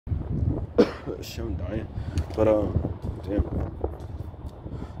shit, I'm dying. But damn.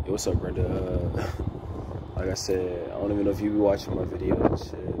 Yo, what's up, Brenda? Like I said, I don't even know if you be watching my videos and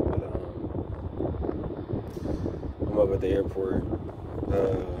shit, but I'm up at the airport.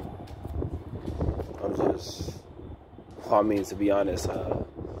 I'm just, well, I mean, to be honest, I'm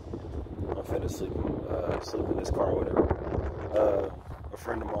finna sleep in this car or whatever. A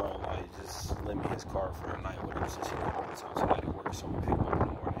friend of mine, like, just lent me his car for a night or whatever, since he didn't have overtime tonight at work, so I'm gonna pick him up in the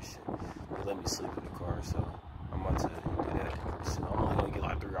morning and shit. They let me sleep in the car, so I'm about to do that. So I'm only gonna get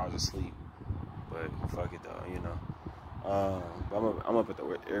like 3 hours of sleep, but fuck it though, you know. But I'm up at the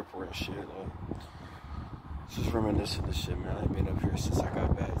airport and shit, like, just reminiscing this shit, man. I ain't been up here since I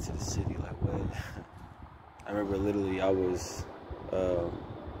got back to the city, like, what? I remember literally I was,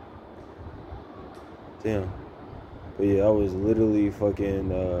 damn. But yeah, I was literally fucking,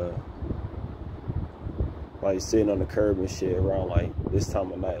 like, sitting on the curb and shit around, like, this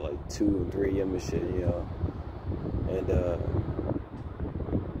time of night, like, 2 and 3 a.m. and shit, you know. And,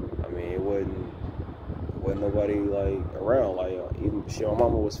 I mean, it wasn't nobody, like, around, like, even, shit, my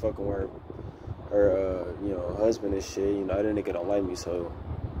mama was fucking with her, you know, husband and shit, you know, that nigga don't like me, so,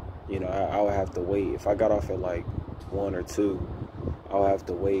 you know, I would have to wait. If I got off at, like, 1 or 2, I would have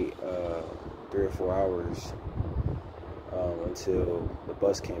to wait, 3 or 4 hours, until the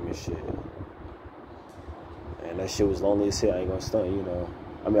bus came and shit. And that shit was lonely as shit, I ain't gonna stunt, you know.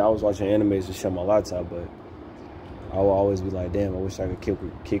 I mean, I was watching animes and shit on my laptop, but I will always be like, damn, I wish I could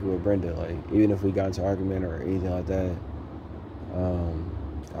kick it with Brenda. Like, even if we got into an argument or anything like that,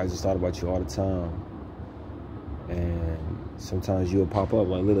 I just thought about you all the time. And sometimes you would pop up,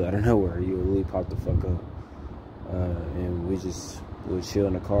 like, literally out of nowhere. You would really pop the fuck up. And we would chill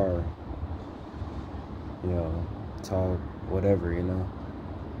in the car, you know, talk, whatever, you know.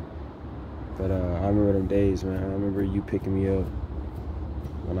 But I remember them days, man. I remember you picking me up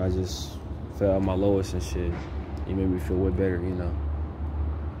when I just felt at my lowest and shit. You made me feel way better, you know.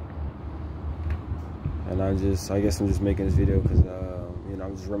 And I guess I'm just making this video because, you know,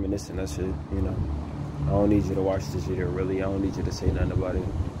 I'm just reminiscing, that's it, you know. I don't need you to watch this video, really. I don't need you to say nothing about it.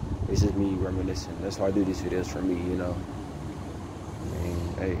 It's just me reminiscing. That's why I do these videos, for me, you know. I mean,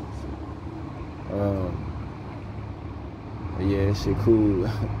 hey. But yeah, this shit cool.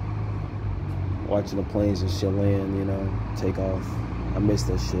 Watching the planes and shit land, you know, take off. I miss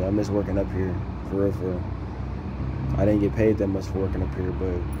that shit. I miss working up here, for real, for real. I didn't get paid that much for working up here,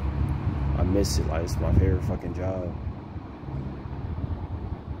 but I miss it. Like, it's my favorite fucking job.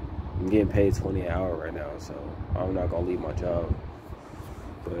 I'm getting paid $20 an hour right now, so I'm not gonna leave my job.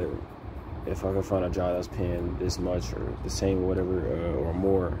 But if I can find a job that's paying this much or the same, whatever, or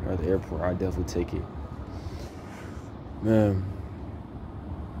more at the airport, I'd definitely take it. Man.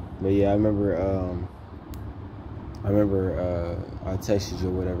 But yeah, I remember I texted you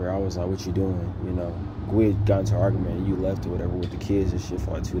or whatever. I was like, what you doing? You know, we had gotten into an argument and you left or whatever with the kids and shit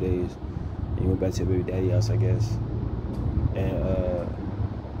for like 2 days. And you went back to your baby daddy house, I guess. And,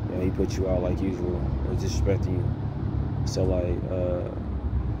 you know, he put you out like usual, or disrespecting you. So, like,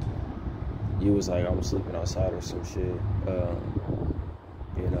 you was like, I'm sleeping outside or some shit,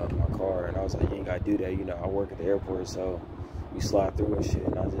 you know, in my car. And I was like, you ain't gotta do that. You know, I work at the airport, so you slide through and shit.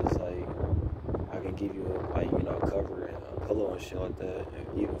 And I just, like, I can give you, like, you know, a cover and a pillow and shit like that,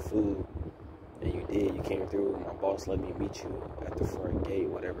 and even food. And you did. You came through. My boss let me meet you at the front gate,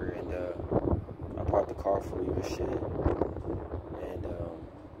 whatever. And I parked the car for you and shit. And,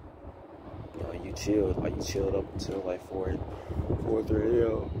 you know, you chilled. Like, you chilled up until, like, 4 or 3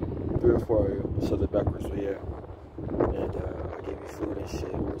 a.m. 3 or 4 a.m. So the backwards, but yeah. And I gave you food and shit.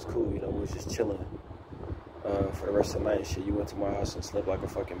 It was cool, you know. We was just chilling for the rest of the night and shit. You went to my house and slept like a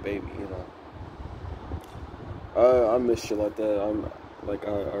fucking baby, you know. I miss shit like that. I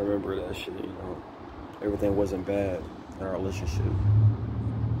remember that shit, you know. Everything wasn't bad in our relationship.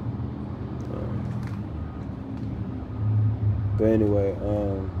 But anyway,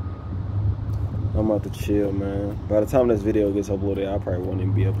 I'm about to chill, man. By the time this video gets uploaded, I probably won't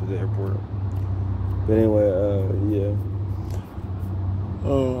even be up at the airport. But anyway, yeah.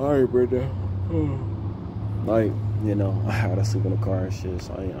 Oh, alright, Brenda. Like, you know, I gotta sleep in the car and shit,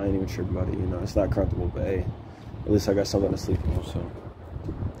 so I ain't even tripping about it, you know. It's not comfortable, but hey, at least I got something to sleep on, so.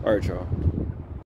 Alright, y'all.